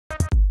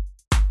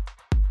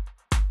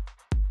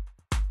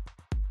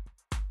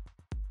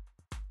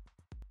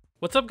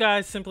What's up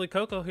guys, Simply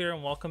Coco here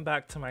and welcome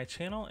back to my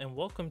channel and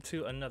welcome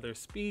to another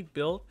speed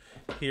build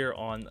here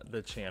on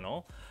the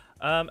channel.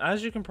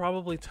 As you can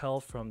probably tell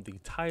from the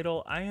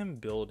title, I am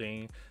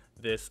building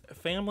this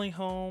family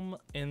home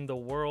in the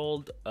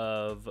world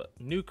of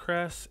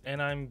Newcrest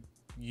and I'm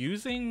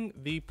using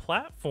the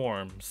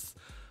platforms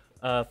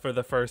for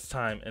the first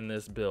time in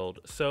this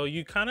build. So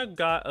you kind of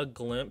got a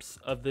glimpse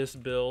of this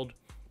build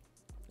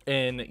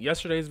in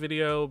yesterday's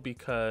video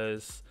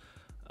because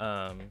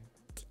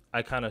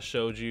I kind of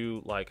showed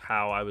you like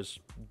how I was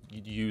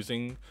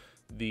using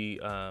the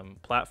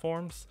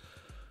platforms,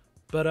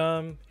 but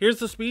here's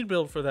the speed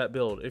build for that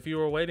build if you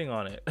were waiting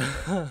on it.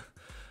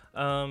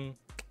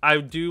 I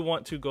do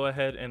want to go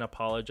ahead and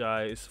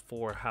apologize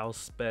for how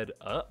sped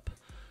up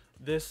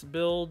this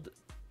build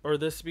or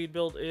this speed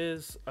build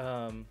is.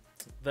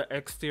 The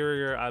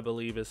exterior I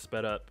believe is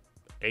sped up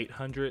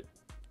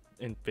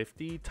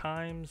 850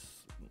 times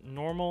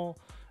normal,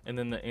 and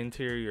then the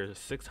interior is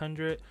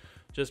 600.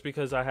 Just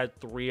because I had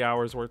 3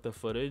 hours worth of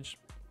footage.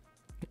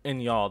 And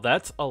y'all,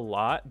 that's a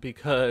lot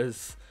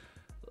because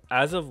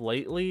as of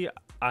lately,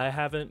 it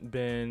hasn't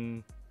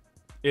been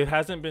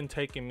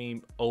taking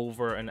me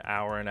over an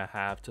hour and a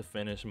half to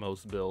finish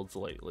most builds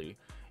lately.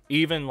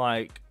 Even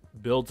like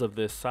builds of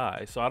this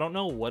size. So I don't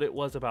know what it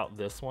was about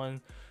this one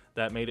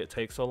that made it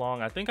take so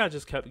long. I think I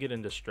just kept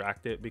getting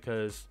distracted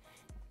because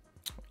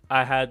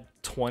I had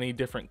 20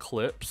 different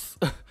clips.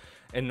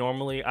 And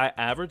normally I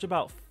average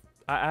about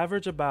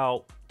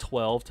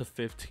 12 to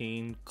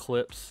 15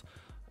 clips,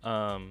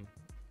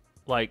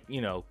 like, you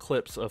know,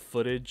 clips of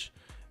footage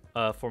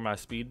for my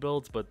speed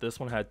builds, but this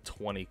one had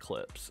 20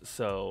 clips.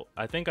 So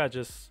I think I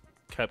just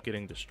kept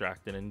getting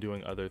distracted and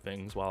doing other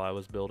things while I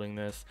was building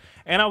this.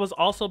 And I was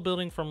also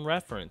building from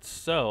reference.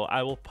 So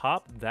I will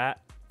pop that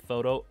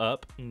photo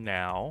up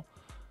now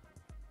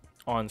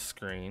on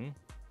screen.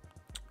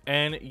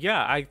 And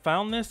yeah, I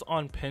found this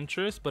on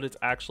Pinterest, but it's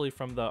actually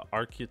from the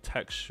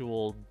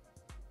architectural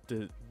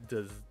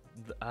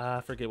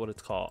I forget what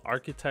it's called.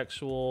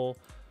 Architectural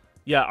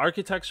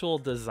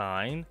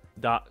designs.com,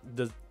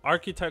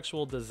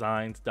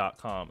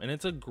 and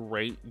it's a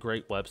great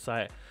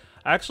website.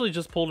 I actually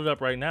just pulled it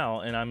up right now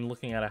and I'm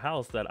looking at a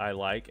house that I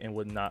like and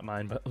would not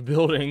mind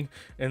building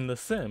in The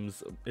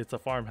Sims. It's a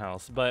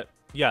farmhouse, but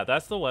yeah,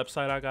 that's the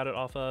website I got it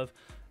off of.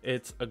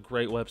 It's a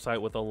great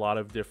website with a lot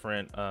of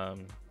different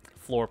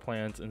floor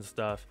plans and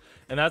stuff,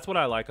 and that's what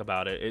I like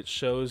about it. It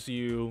shows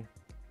you,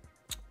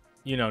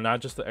 you know, not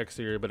just the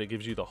exterior, but it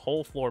gives you the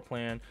whole floor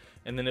plan.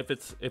 And then if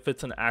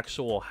it's an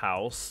actual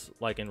house,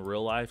 like in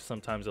real life,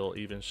 sometimes it'll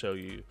even show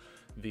you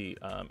the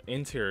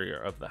interior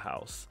of the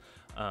house.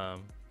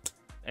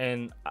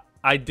 And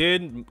I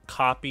did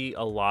copy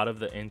a lot of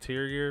the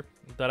interior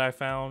that I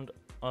found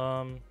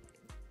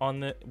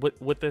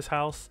with this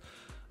house,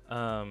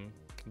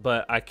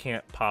 but I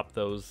can't pop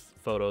those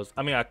photos.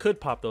 I mean, I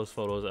could pop those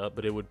photos up,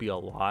 but it would be a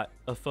lot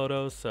of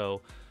photos. So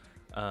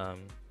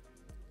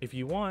if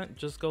you want,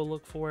 just go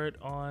look for it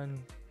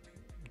on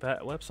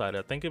that website.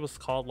 I think it was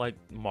called like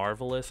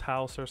Marvelous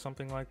House or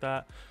something like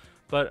that.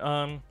 But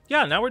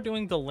yeah, now we're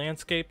doing the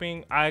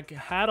landscaping. I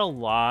had a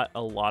lot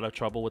of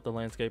trouble with the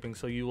landscaping,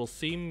 so you will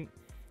see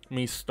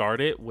me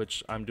start it,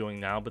 which I'm doing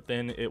now, but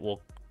then it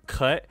will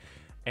cut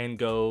and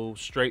go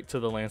straight to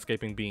the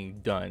landscaping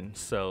being done.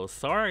 So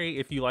sorry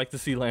if you like to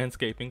see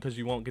landscaping, because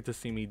you won't get to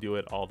see me do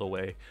it all the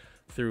way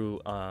through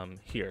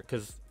here,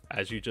 because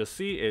as you just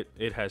see,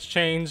 it has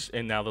changed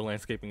and now the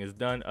landscaping is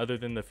done, other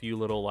than the few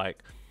little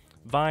like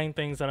vine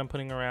things that I'm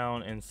putting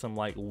around and some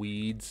like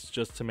weeds,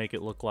 just to make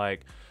it look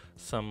like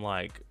some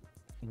like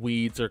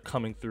weeds are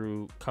coming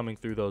through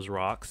those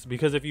rocks.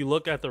 Because if you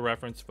look at the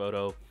reference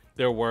photo,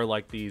 there were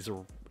like these,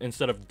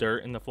 instead of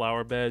dirt in the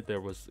flower bed,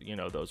 there was, you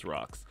know, those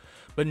rocks.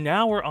 But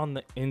now we're on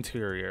the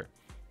interior,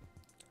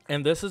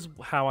 and this is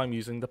how I'm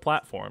using the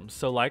platforms.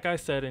 So like I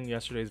said in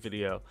yesterday's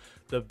video,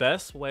 the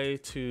best way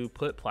to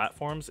put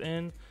platforms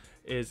in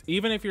is,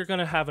 even if you're going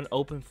to have an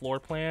open floor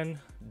plan,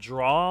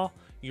 draw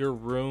your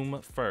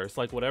room first,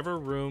 like whatever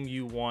room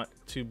you want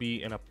to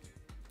be in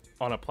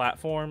on a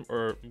platform,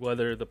 or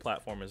whether the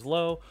platform is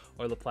low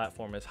or the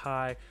platform is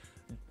high.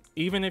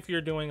 Even if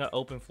you're doing an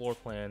open floor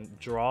plan,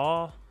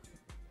 draw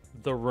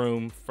the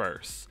room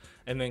first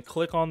and then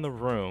click on the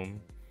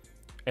room,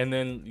 and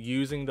then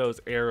using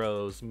those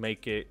arrows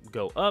make it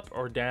go up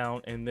or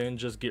down, and then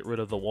just get rid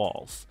of the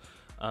walls.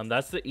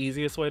 That's the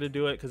easiest way to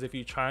do it, because if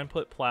you try and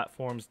put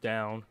platforms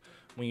down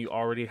when you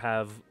already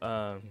have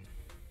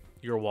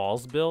your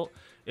walls built,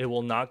 it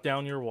will knock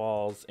down your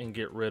walls and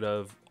get rid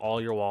of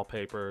all your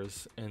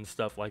wallpapers and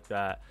stuff like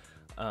that.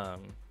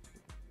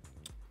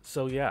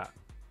 So yeah.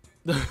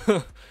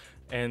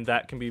 And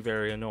that can be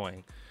very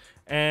annoying.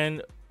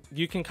 And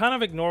you can kind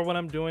of ignore what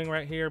I'm doing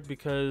right here,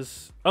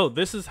 because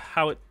this is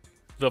how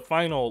the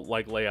final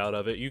like layout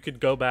of it. You could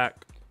go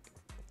back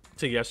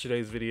to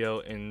yesterday's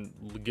video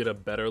and get a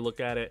better look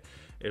at it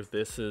if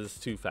this is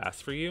too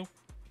fast for you.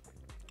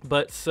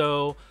 But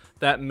so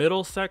that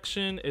middle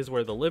section is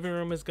where the living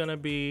room is going to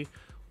be,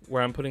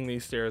 where I'm putting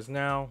these stairs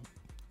now.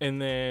 And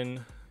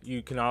then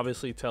you can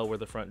obviously tell where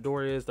the front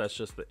door is. That's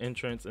just the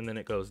entrance, and then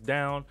it goes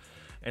down.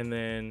 And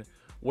then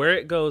where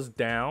it goes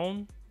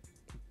down,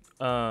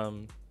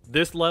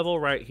 this level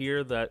right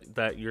here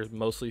that you're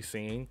mostly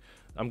seeing,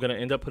 I'm gonna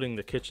end up putting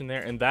the kitchen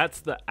there, and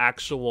that's the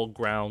actual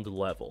ground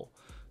level.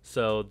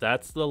 So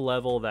that's the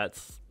level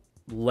that's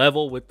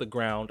level with the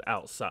ground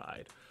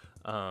outside.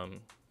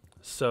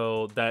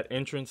 So that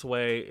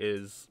entranceway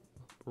is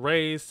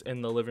raised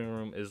and the living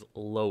room is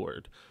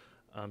lowered.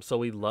 So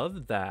we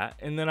love that.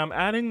 And then I'm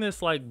adding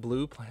this like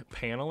blue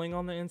paneling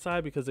on the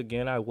inside because,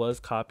 again, I was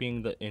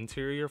copying the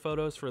interior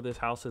photos for this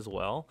house as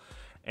well,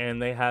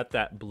 and they had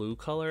that blue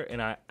color,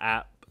 and I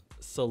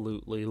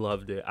absolutely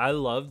loved it. I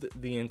loved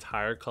the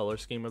entire color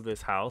scheme of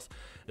this house.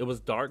 It was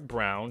dark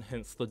brown,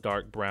 hence the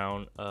dark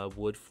brown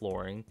wood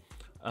flooring.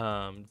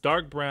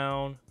 Dark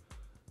brown,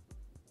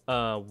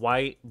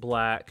 white,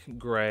 black,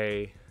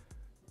 gray,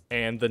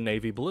 and the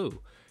navy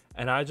blue.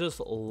 And I just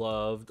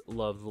loved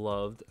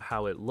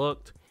how it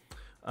looked.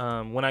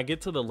 When I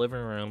get to the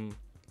living room,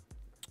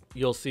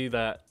 you'll see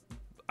that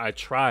I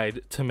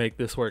tried to make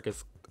this work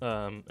as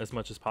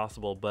much as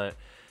possible, but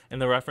in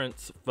the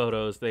reference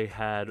photos, they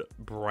had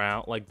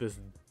brown, like this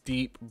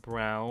deep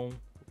brown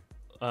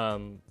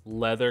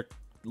leather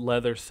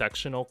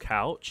sectional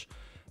couch,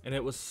 and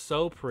it was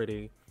so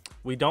pretty.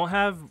 We don't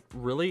have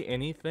really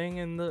any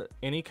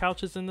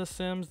couches in The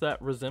Sims that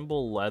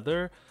resemble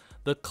leather.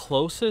 The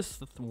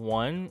closest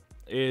one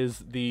is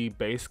the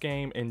base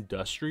game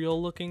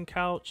industrial looking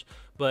couch,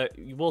 but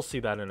we'll see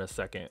that in a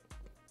second.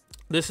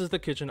 This is the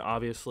kitchen,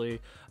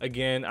 obviously.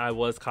 Again, I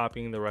was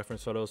copying the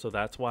reference photo, so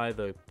that's why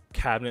the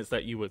cabinets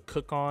that you would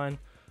cook on,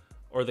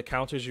 or the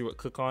counters you would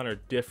cook on, are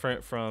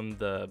different from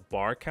the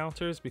bar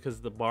counters,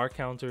 because the bar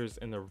counters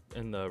in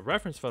the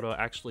reference photo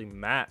actually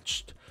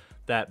matched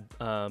that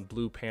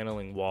blue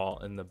paneling wall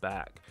in the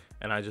back.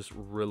 And I just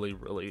really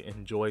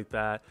enjoyed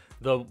that.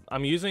 Though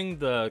I'm using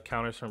the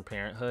counters from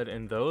Parenthood,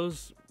 and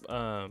those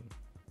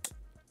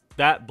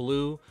that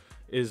blue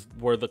is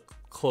were the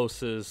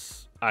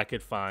closest I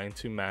could find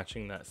to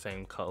matching that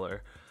same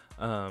color.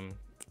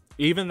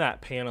 Even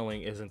that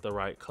paneling isn't the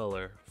right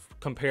color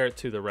compared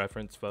to the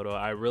reference photo.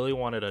 I really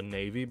wanted a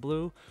navy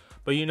blue,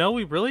 but you know,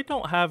 we really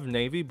don't have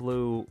navy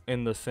blue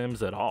in The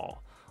Sims at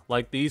all.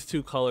 Like, these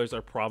two colors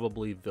are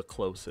probably the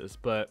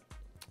closest, but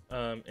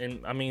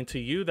and I mean, to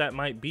you that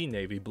might be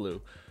navy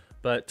blue,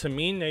 but to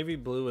me navy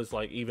blue is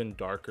like even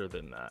darker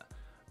than that.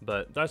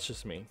 But that's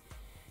just me.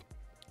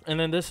 And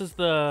then this is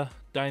the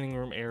dining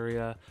room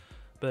area,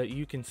 but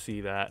you can see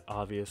that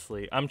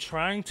obviously I'm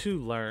trying to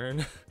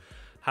learn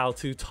how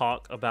to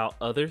talk about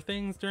other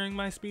things during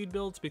my speed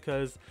builds,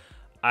 because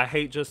I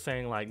hate just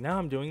saying like, now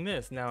I'm doing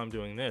this, now I'm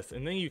doing this,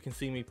 and then you can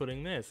see me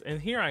putting this,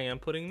 and here I am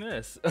putting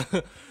this.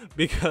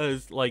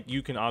 Because like,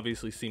 you can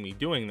obviously see me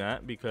doing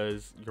that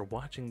because you're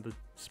watching the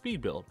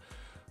speed build.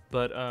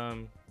 But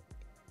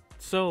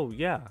so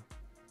yeah,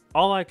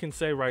 all I can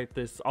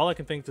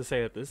think to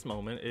say at this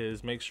moment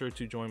is make sure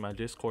to join my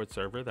Discord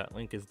server. That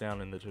link is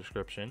down in the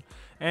description,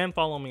 and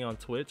follow me on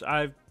Twitch.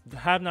 I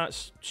have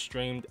not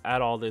streamed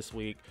at all this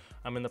week.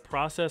 I'm in the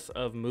process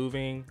of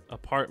moving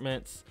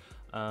apartments.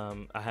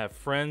 I have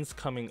friends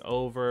coming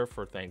over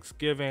for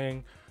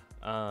Thanksgiving,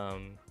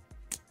 and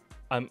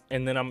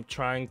then I'm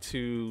trying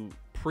to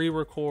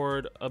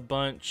pre-record a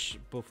bunch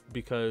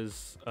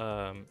because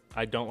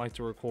I don't like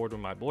to record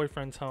when my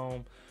boyfriend's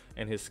home,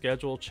 and his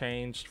schedule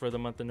changed for the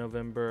month of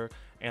November.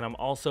 And I'm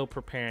also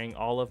preparing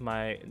all of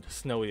my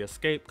Snowy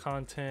Escape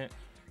content.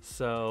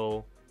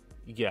 So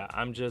yeah,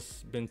 I'm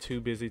just been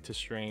too busy to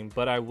stream,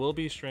 but I will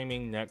be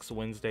streaming next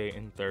Wednesday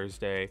and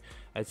Thursday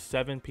at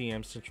 7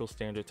 p.m. Central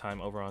Standard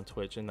Time over on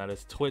Twitch, and that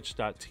is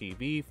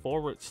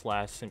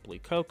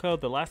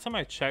twitch.tv/simplycoco. The last time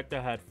I checked,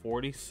 I had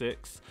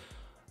 46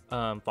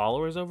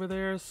 followers over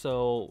there,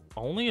 so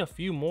only a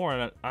few more,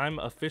 and I'm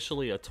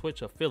officially a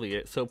Twitch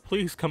affiliate, so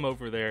please come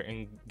over there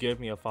and give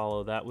me a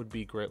follow. That would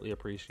be greatly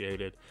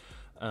appreciated.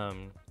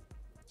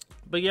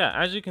 But yeah,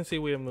 as you can see,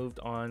 we have moved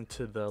on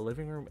to the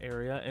living room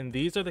area, and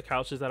these are the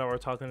couches that I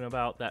was talking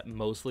about that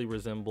mostly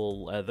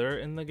resemble leather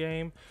in the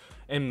game.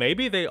 And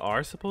maybe they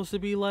are supposed to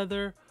be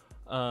leather,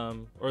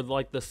 or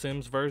like the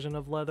Sims version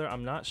of leather.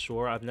 I'm not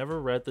sure. I've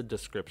never read the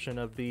description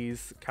of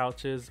these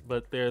couches,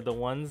 but they're the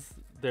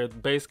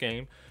base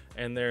game,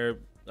 and they're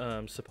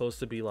supposed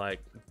to be like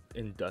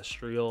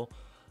industrial.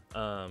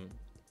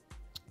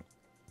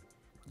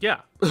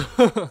 Yeah.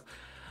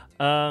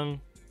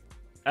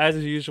 As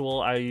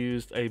usual, I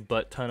used a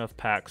butt ton of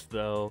packs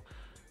though.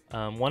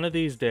 One of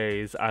these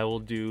days I will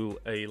do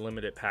a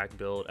limited pack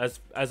build. As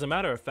a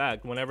matter of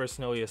fact, whenever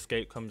Snowy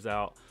Escape comes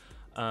out,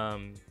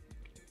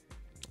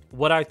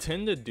 what I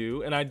tend to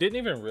do, and I didn't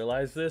even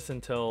realize this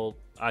until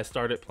I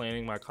started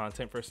planning my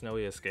content for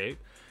Snowy Escape,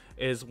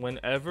 is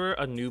whenever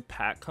a new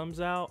pack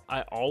comes out,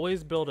 I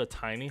always build a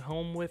tiny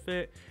home with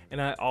it,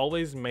 and I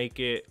always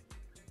make it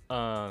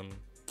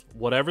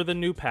whatever the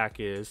new pack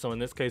is. So in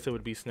this case it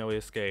would be Snowy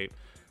Escape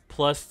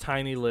plus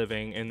tiny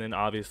living, and then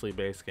obviously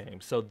base game.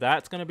 So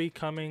that's going to be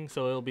coming.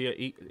 So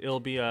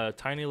it'll be a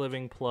tiny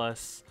living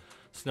plus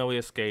Snowy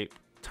Escape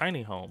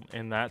tiny home,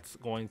 and that's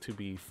going to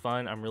be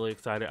fun. I'm really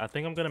excited. I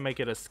think I'm gonna make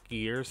it a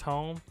skier's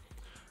home,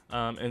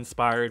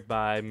 inspired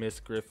by Miss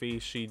Griffey.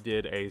 She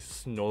did a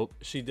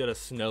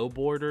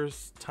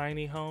snowboarder's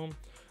tiny home,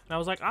 and I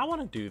was like, I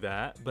want to do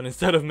that, but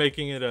instead of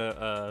making it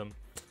a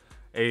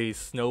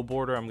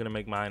snowboarder, I'm gonna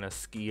make mine a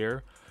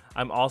skier.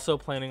 I'm also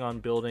planning on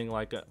building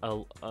like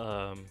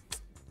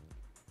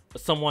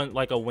someone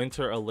like a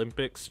Winter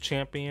Olympics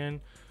champion.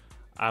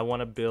 I want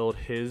to build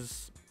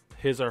his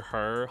or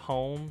her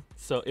home,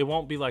 so it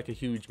won't be like a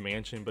huge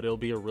mansion, but it'll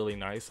be a really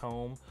nice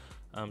home.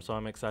 So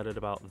I'm excited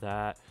about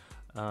that.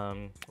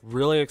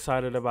 Really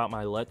excited about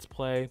my Let's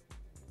Play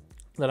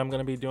that I'm going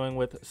to be doing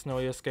with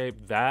Snowy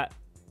Escape. That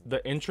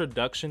the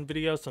introduction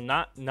video, so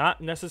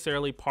not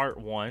necessarily part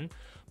 1,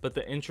 but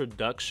the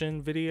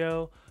introduction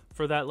video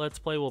for that Let's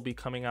Play will be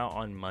coming out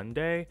on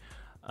Monday.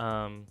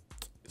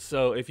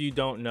 So if you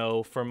don't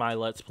know, for my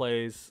Let's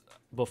Plays,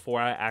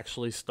 before I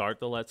actually start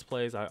the Let's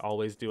Plays, I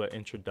always do an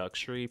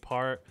introductory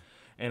part,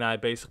 and I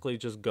basically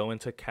just go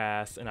into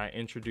cast and I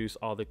introduce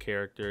all the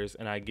characters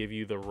and I give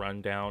you the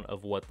rundown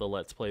of what the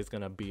Let's Play is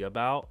going to be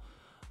about.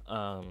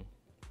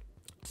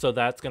 So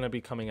that's going to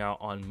be coming out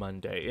on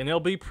Monday, and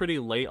it'll be pretty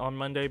late on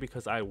Monday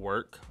because I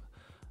work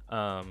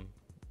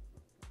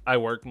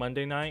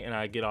Monday night and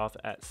I get off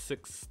at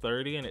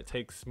 6:30, and it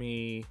takes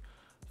me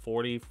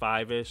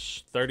 35 to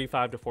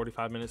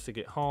 45 minutes to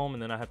get home,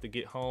 and then I have to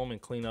get home and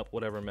clean up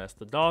whatever mess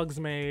the dogs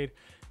made,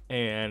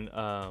 and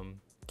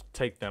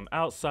take them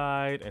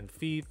outside and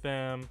feed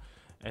them,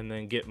 and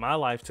then get my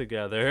life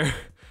together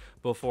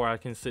before I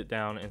can sit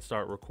down and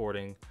start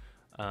recording.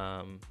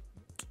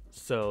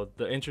 So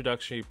the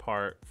introductory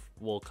part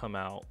will come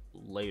out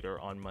later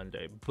on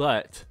Monday,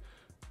 but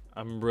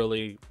I'm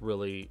really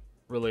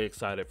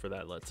excited for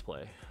that Let's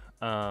Play.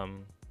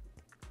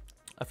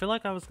 I feel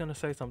like I was gonna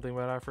say something,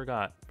 but I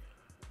forgot.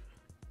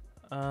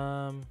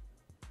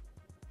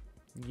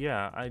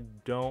 Yeah, I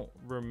don't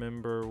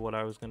remember what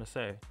I was gonna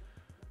say.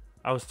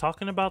 I was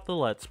talking about the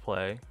Let's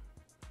Play.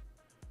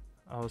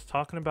 I was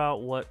talking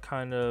about what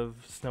kind of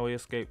Snowy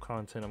Escape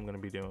content I'm gonna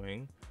be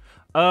doing.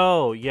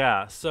 Oh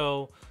yeah,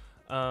 so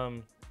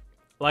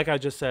like I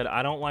just said,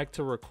 I don't like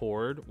to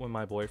record when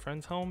my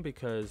boyfriend's home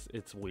because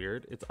it's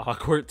weird. It's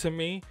awkward to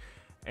me.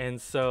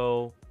 And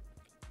so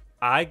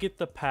I get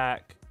the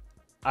pack.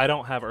 I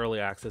don't have early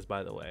access,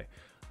 by the way.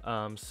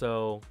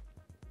 So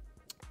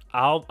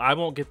I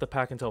won't get the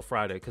pack until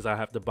Friday because I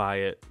have to buy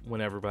it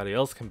when everybody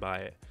else can buy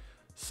it.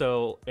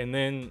 So, and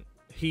then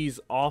he's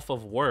off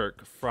of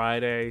work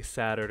Friday,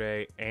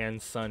 Saturday,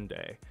 and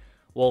Sunday.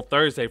 Well,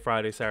 Thursday,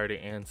 Friday, Saturday,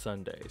 and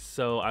Sunday.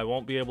 So I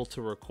won't be able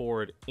to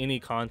record any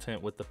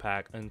content with the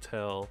pack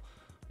until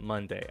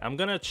Monday. I'm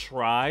gonna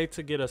try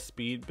to get a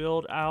speed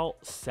build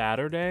out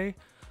Saturday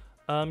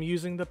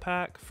using the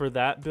pack. For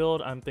that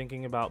build, I'm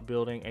thinking about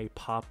building a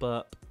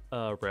pop-up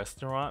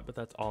restaurant, but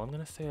that's all I'm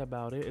gonna say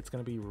about it. It's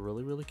gonna be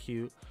really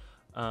cute.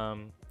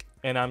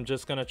 And I'm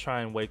just gonna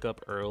try and wake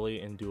up early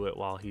and do it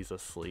while he's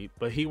asleep.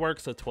 But he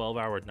works a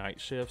 12-hour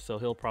night shift, so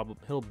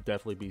he'll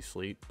definitely be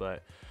asleep.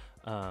 But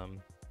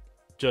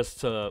just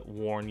to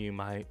warn you,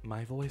 my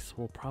voice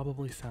will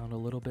probably sound a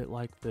little bit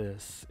like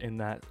this in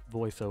that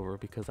voiceover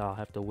because I'll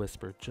have to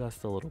whisper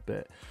just a little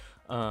bit.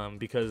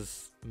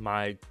 Because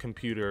my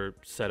computer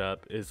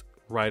setup is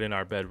right in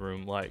our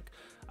bedroom. Like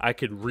I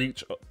could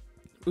reach,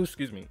 ooh,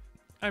 excuse me,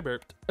 I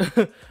burped.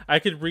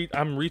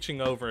 I'm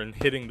reaching over and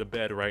hitting the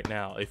bed right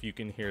now, if you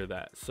can hear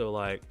that. So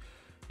like,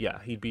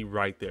 yeah, he'd be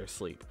right there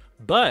asleep.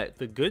 But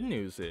the good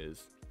news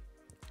is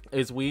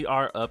we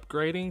are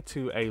upgrading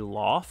to a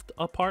loft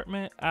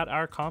apartment at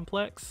our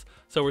complex.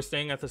 So we're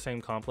staying at the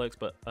same complex,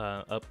 but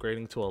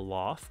upgrading to a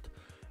loft.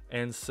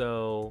 And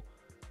so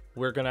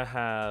we're gonna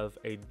have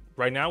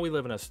right now we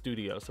live in a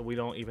studio, so we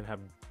don't even have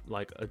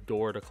like a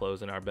door to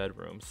close in our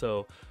bedroom.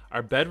 So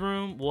our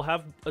bedroom will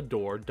have a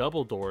door,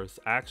 double doors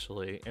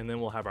actually, and then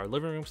we'll have our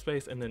living room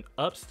space, and then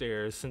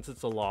upstairs, since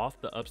it's a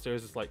loft, the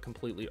upstairs is like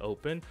completely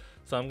open.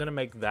 So I'm gonna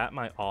make that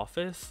my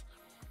office.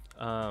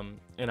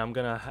 And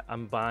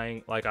I'm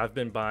buying, like I've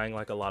been buying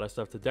like a lot of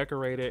stuff to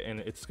decorate it, and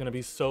it's gonna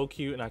be so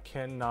cute, and I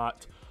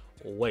cannot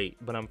wait.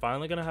 But I'm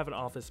finally gonna have an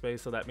office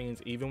space, so that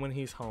means even when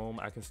he's home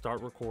I can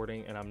start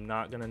recording, and I'm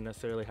not gonna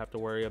necessarily have to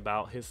worry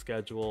about his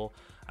schedule.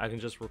 I can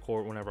just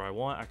record whenever I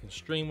want, I can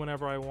stream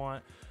whenever I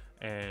want,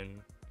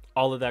 and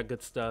all of that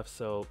good stuff.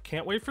 So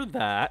can't wait for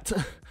that.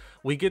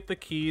 We get the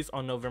keys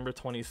on November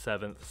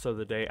 27th, so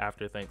the day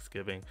after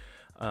Thanksgiving.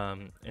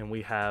 And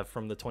we have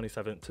from the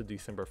 27th to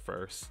December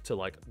 1st to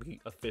like be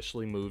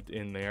officially moved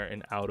in there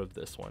and out of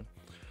this one.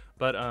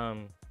 But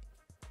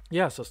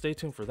yeah, so stay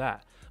tuned for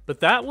that. But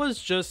that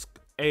was just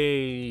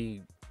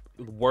a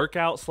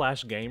workout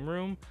slash game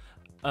room.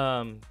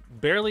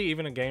 Barely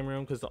even a game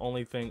room, because the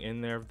only thing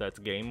in there that's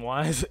game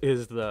wise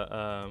is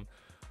the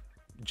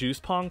juice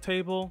pong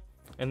table.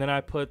 And then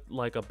I put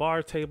like a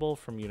bar table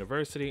from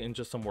university and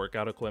just some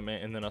workout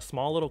equipment, and then a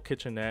small little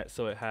kitchenette,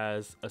 so it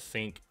has a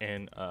sink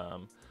and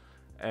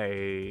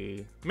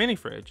a mini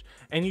fridge.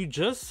 And you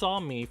just saw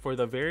me for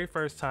the very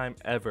first time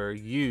ever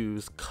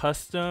use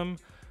custom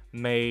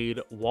made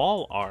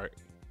wall art.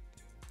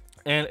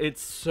 And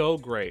it's so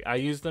great. I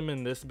use them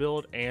in this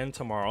build and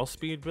tomorrow's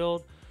speed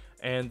build,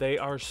 and they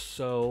are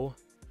so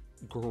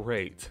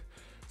great.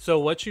 So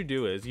what you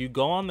do is you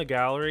go on the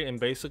gallery and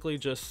basically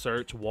just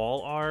search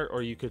wall art,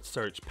 or you could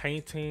search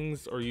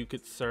paintings, or you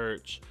could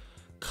search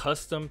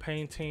custom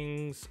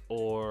paintings,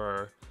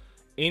 or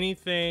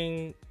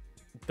anything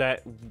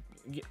that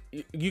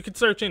you could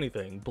search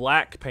anything.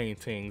 Black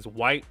paintings,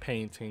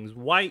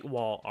 white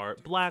wall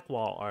art, black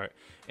wall art,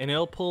 and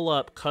it'll pull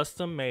up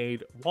custom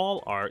made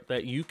wall art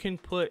that you can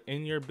put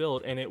in your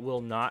build, and it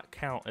will not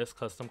count as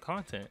custom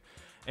content.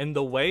 And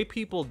the way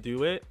people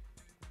do it,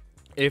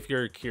 if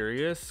you're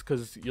curious,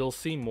 because you'll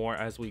see more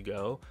as we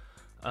go,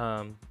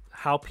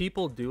 how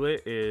people do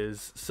it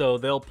is, so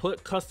they'll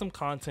put custom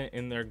content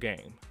in their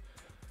game.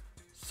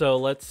 So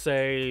let's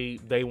say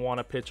they want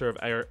a picture of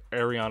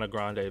Ariana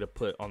Grande to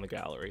put on the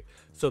gallery.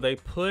 So they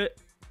put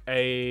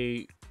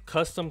a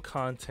custom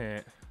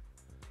content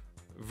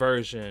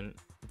version.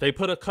 They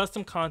put a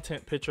custom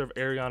content picture of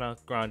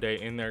Ariana Grande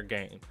in their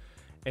game.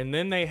 And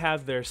then they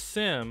have their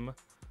sim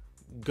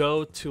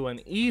go to an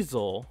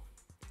easel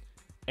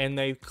and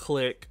they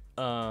click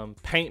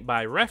paint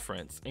by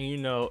reference. And you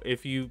know,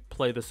 if you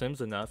play The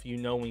Sims enough, you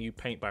know when you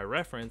paint by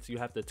reference, you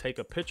have to take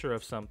a picture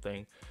of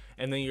something,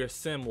 and then your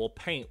sim will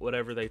paint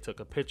whatever you took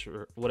a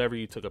picture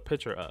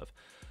of.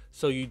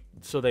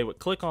 So they would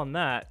click on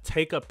that,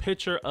 take a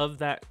picture of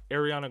that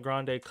Ariana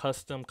Grande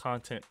custom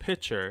content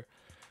picture,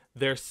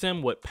 their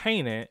sim would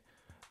paint it,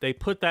 they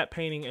put that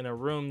painting in a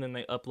room, then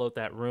they upload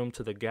that room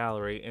to the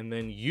gallery, and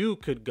then you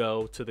could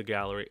go to the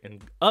gallery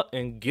and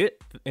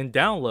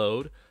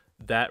download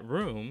that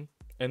room,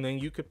 and then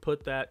you could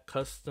put that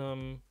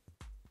custom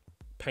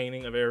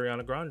painting of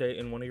Ariana Grande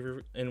in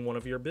one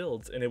of your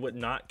builds, and it would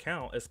not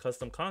count as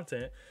custom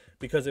content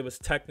because it was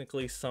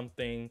technically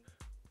something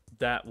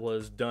that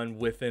was done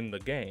within the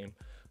game,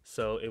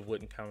 so it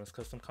wouldn't count as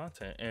custom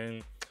content.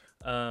 And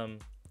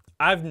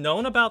I've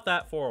known about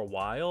that for a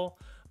while,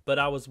 but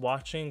I was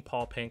watching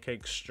Paul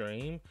Pancake's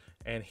stream,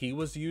 and he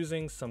was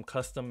using some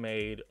custom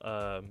made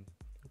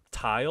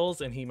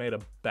tiles, and he made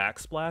a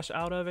backsplash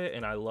out of it,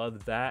 and I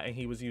loved that. And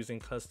he was using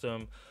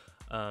custom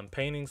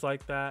paintings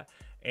like that.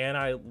 And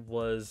I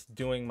was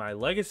doing my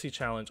legacy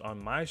challenge on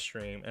my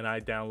stream, and I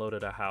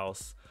downloaded a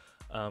house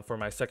for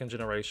my second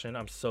generation.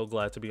 I'm so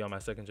glad to be on my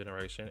second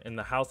generation. And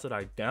the house that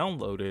I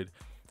downloaded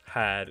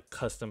had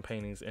custom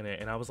paintings in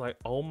it, and I was like,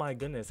 oh my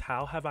goodness,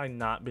 how have I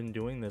not been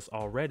doing this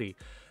already?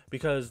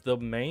 Because the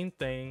main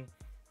thing,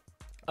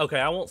 okay,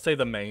 I won't say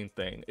the main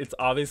thing, it's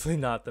obviously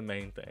not the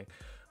main thing,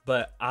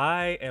 but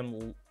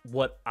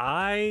what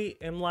I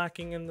am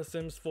lacking in The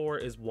Sims 4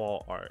 is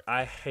wall art.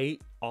 I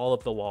hate all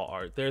of the wall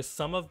art. There's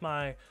some of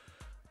I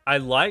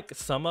like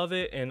some of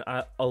it, and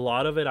a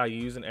lot of it I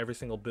use in every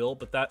single build,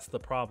 but that's the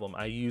problem.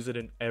 I use it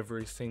in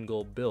every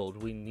single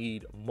build. We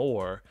need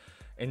more,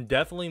 and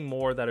definitely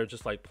more that are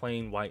just like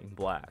plain white and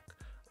black,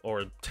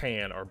 or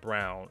tan, or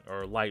brown,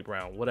 or light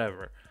brown,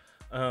 whatever.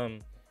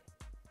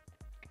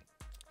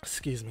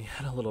 Excuse me,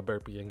 had a little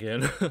burpee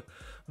again.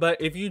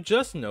 But if you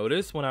just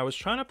notice, when I was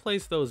trying to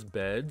place those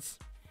beds,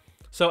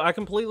 so I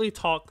completely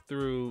talked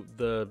through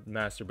the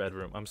master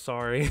bedroom. I'm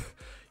sorry.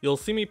 You'll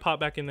see me pop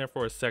back in there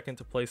for a second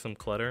to play some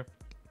clutter.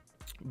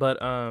 But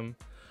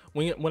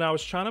when I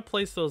was trying to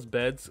place those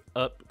beds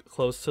up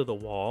close to the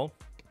wall,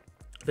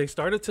 they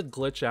started to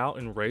glitch out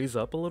and raise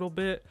up a little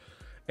bit.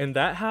 And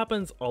that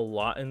happens a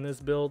lot in this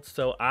build.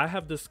 So I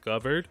have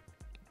discovered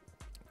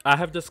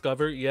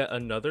yet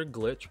another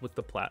glitch with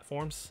the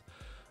platforms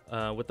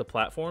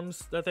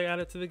that they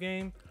added to the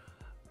game.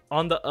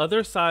 On the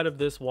other side of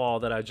this wall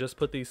that I just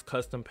put these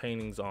custom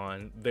paintings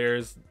on,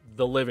 there's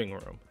the living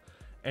room.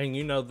 And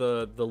you know,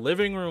 the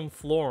living room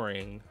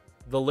flooring,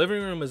 the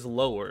living room is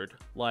lowered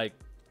like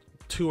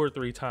 2 or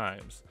 3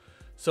 times.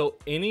 So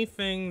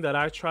anything that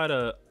I try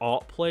to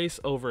alt place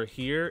over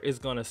here is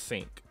gonna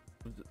sink.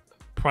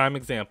 Prime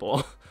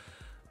example.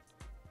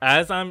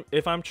 As I'm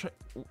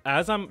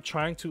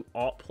trying to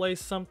alt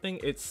place something,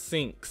 it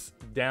sinks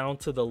down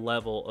to the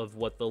level of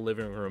what the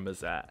living room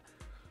is at.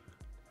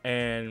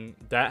 And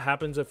that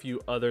happens a few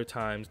other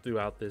times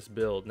throughout this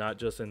build, not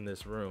just in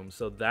this room.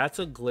 So that's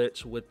a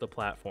glitch with the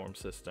platform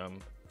system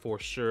for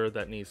sure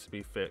that needs to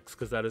be fixed,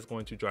 because that is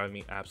going to drive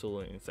me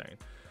absolutely insane.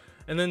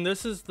 And then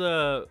this is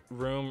the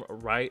room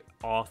right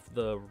off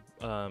the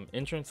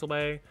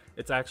entranceway.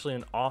 It's actually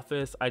an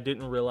office. I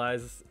didn't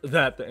realize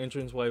that the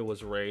entranceway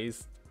was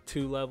raised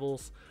 2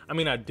 levels. I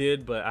mean, I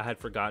did, but I had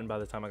forgotten by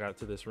the time I got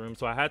to this room.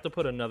 So I had to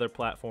put another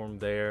platform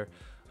there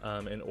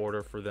in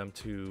order for them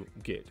to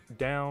get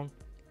down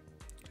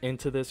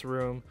into this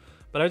room.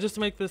 But I just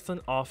make this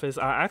an office.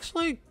 I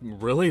actually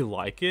really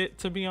like it,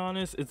 to be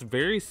honest. It's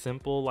very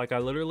simple. Like, I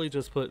literally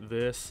just put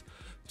this,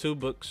 2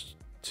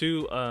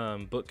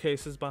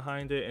 bookcases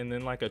behind it, and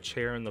then like a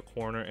chair in the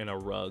corner and a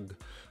rug.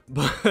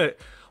 But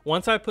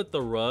once I put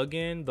the rug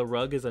in, the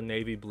rug is a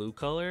navy blue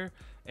color,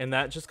 and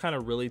that just kind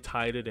of really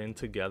tied it in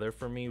together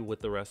for me with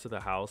the rest of the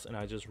house, and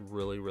I just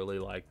really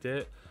liked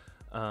it.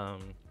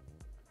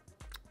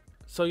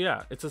 So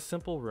yeah, it's a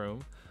simple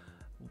room.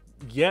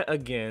 Yet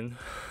again,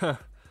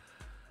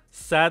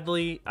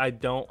 Sadly, I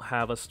don't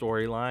have a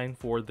storyline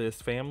for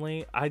this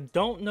family. I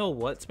don't know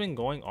what's been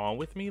going on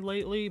with me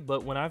lately,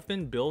 but when I've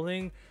been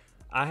building,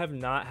 I have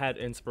not had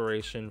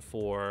inspiration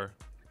for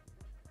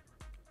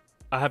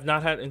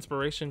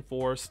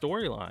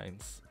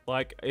storylines,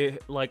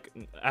 like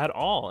at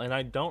all, and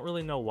I don't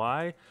really know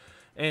why.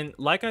 And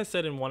like I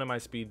said in one of my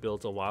speed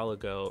builds a while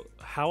ago,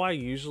 how I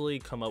usually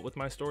come up with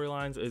my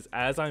storylines is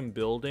as I'm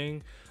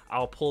building,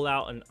 I'll pull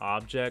out an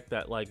object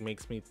that like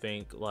makes me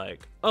think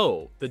like,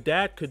 oh, the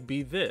dad could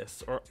be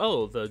this, or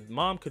oh, the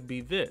mom could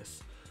be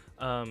this.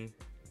 And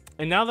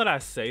now that I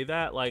say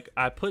that, like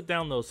I put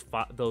down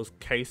those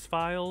case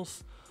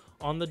files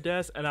on the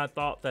desk, and I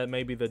thought that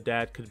maybe the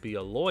dad could be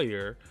a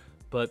lawyer,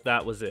 but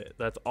that was it.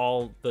 That's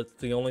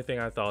the only thing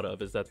I thought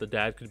of, is that the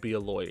dad could be a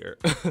lawyer.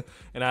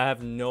 And I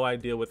have no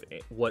idea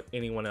what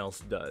anyone else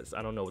does.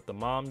 I don't know what the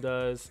mom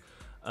does.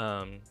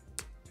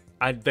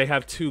 They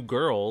have two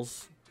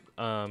girls,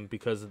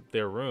 because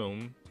their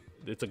room,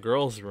 it's a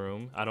girl's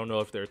room. I don't know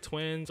if they're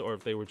twins or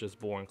if they were just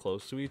born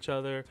close to each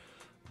other,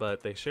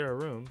 but they share a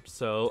room.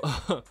 So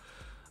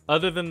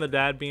other than the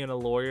dad being a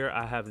lawyer,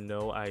 I have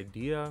no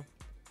idea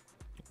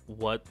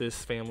what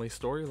this family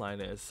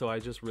storyline is. So I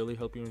just really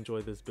hope you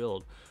enjoy this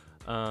build.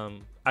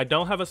 I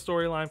don't have a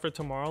storyline for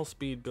tomorrow's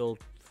speed build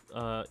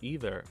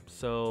either,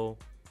 so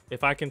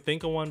if I can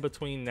think of one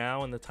between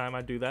now and the time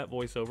I do that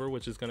voiceover,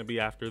 which is going to be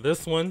after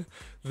this one,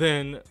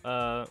 then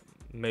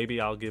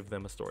maybe I'll give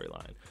them a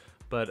storyline.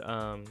 But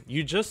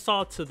you just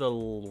saw to the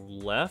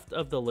left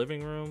of the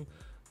living room,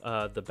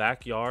 the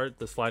backyard,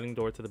 the sliding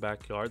door to the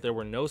backyard. There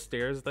were no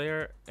stairs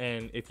there,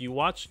 and if you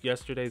watched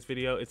yesterday's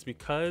video, it's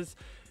because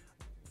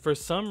for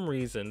some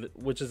reason,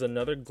 which is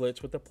another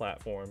glitch with the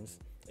platforms,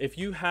 if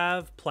you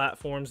have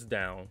platforms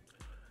down,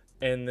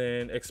 and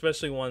then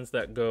especially ones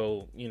that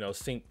go, you know,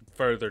 sink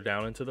further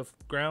down into the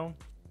ground,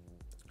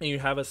 and you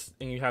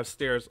have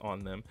stairs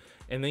on them,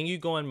 and then you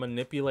go and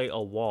manipulate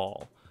a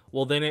wall,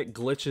 well, then it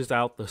glitches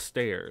out the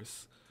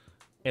stairs,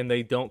 and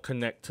they don't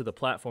connect to the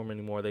platform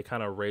anymore. They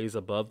kind of raise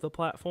above the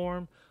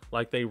platform,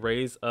 like they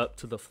raise up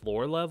to the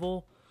floor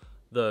level,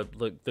 the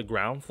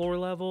ground floor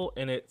level,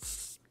 and it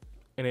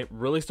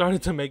really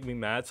started to make me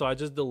mad. So I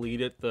just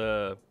deleted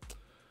the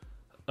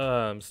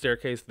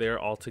staircase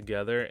there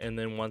altogether. And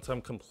then once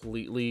I'm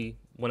completely,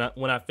 when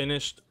I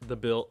finished the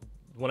build,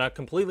 I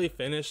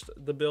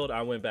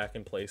went back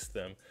and placed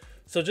them.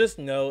 So just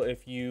know,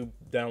 if you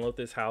download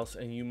this house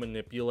and you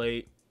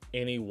manipulate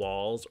any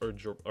walls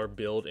or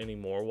build any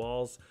more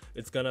walls,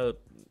 it's gonna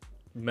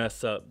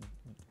mess up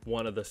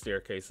one of the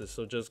staircases.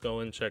 So just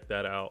go and check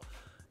that out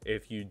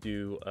if you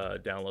do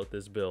download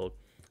this build.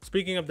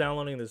 Speaking of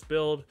downloading this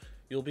build,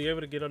 you'll be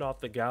able to get it off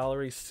the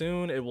gallery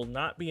soon. It will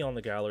not be on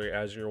the gallery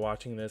as you're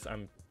watching this.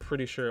 I'm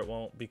pretty sure it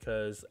won't,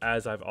 because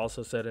as I've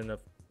also said in the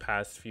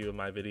past few of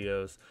my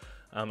videos,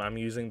 I'm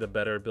using the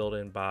Better Build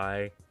and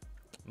Buy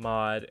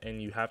mod,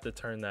 and you have to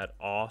turn that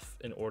off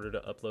in order to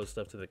upload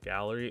stuff to the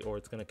gallery, or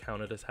it's going to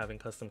count it as having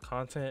custom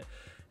content.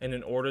 And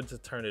in order to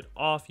turn it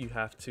off, you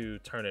have to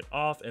turn it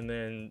off and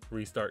then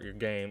restart your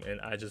game, and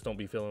I just don't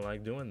be feeling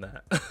like doing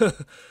that.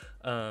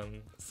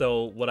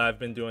 So what I've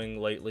been doing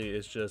lately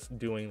is just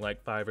doing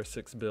like 5 or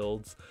 6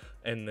 builds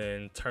and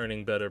then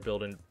turning Better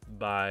Build and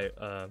Buy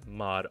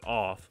mod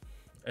off,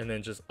 and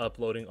then just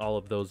uploading all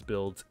of those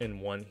builds in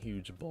one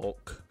huge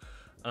bulk.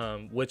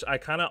 Which I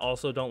kind of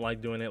also don't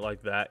like doing it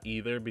like that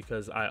either,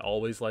 because I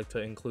always like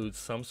to include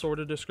some sort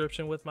of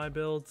description with my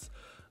builds.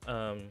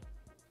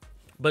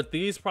 But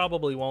these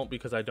probably won't,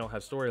 because I don't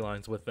have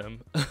storylines with them.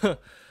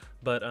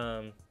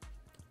 But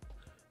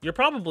you're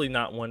probably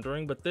not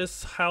wondering, but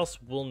this house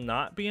will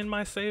not be in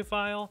my save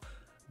file,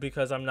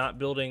 because I'm not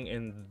building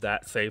in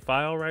that save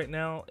file right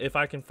now. If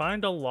I can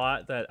find a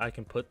lot that I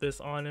can put this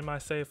on in my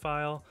save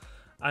file,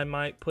 I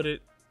might put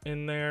it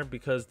in there,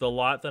 because the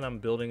lot that I'm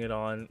building it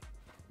on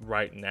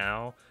right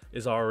now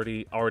is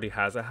already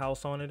has a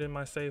house on it in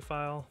my save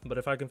file. But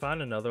if I can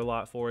find another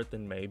lot for it,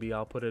 then maybe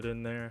I'll put it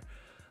in there.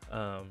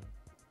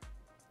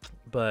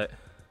 But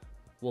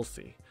we'll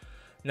see.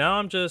 Now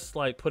I'm just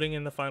like putting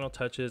in the final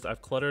touches.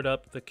 I've cluttered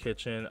up the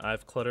kitchen,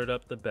 I've cluttered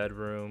up the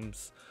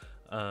bedrooms,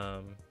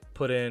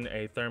 put in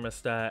a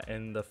thermostat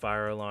and the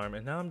fire alarm,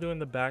 and now I'm doing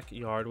the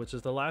backyard, which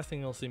is the last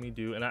thing you'll see me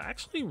do. And I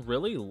actually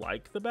really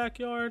like the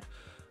backyard.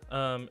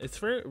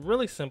 It's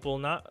really simple,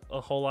 not a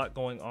whole lot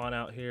going on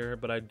out here,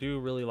 but I do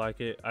really like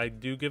it. I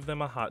do give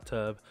them a hot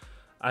tub.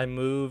 I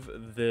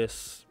move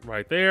this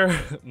right there,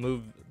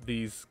 move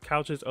these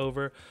couches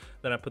over,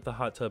 then I put the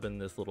hot tub in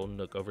this little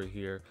nook over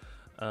here.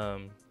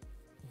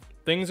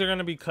 Things are going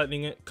to be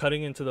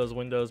cutting into those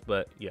windows,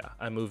 but yeah,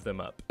 I move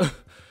them up.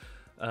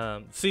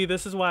 See,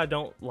 this is why I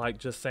don't like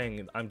just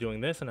saying I'm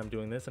doing this and I'm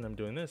doing this and I'm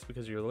doing this,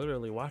 because you're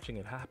literally watching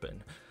it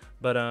happen.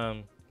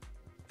 But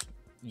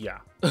yeah.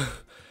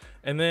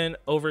 And then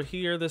over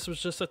here, this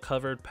was just a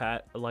covered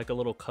like a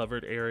little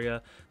covered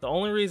area. The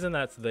only reason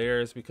that's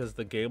there is because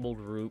the gabled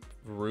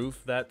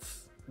roof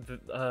that's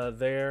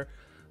there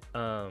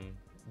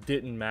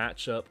didn't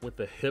match up with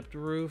the hipped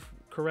roof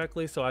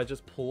correctly, so I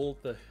just pulled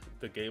the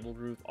gabled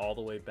roof all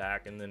the way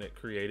back, and then it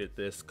created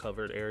this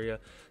covered area.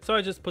 So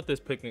I just put this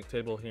picnic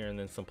table here and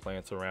then some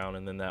plants around,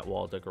 and then that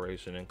wall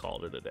decoration, and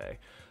called it a day.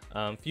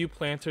 Few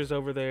planters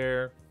over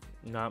there,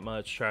 not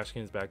much. Trash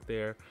cans back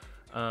there.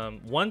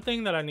 One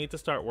thing that I need to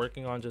start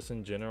working on just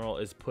in general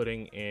is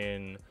putting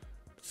in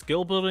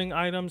skill building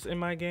items in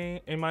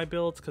my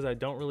builds, because I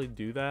don't really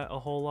do that a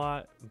whole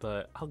lot,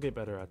 but I'll get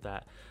better at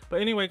that.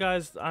 But anyway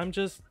guys, I'm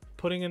just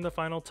putting in the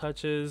final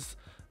touches,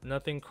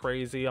 nothing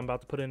crazy. I'm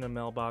about to put in a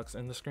mailbox,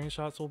 and the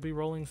screenshots will be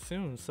rolling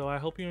soon. So I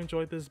hope you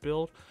enjoyed this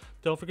build.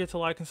 Don't forget to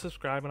like and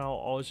subscribe, and I'll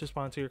always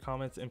respond to your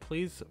comments, and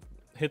please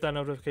hit that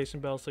notification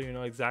bell so you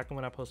know exactly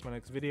when I post my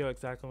next video,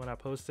 exactly when I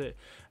post it,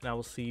 and I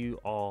will see you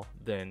all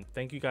then.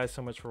 Thank you guys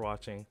so much for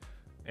watching,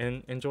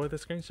 and enjoy the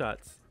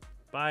screenshots.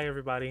 Bye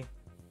everybody.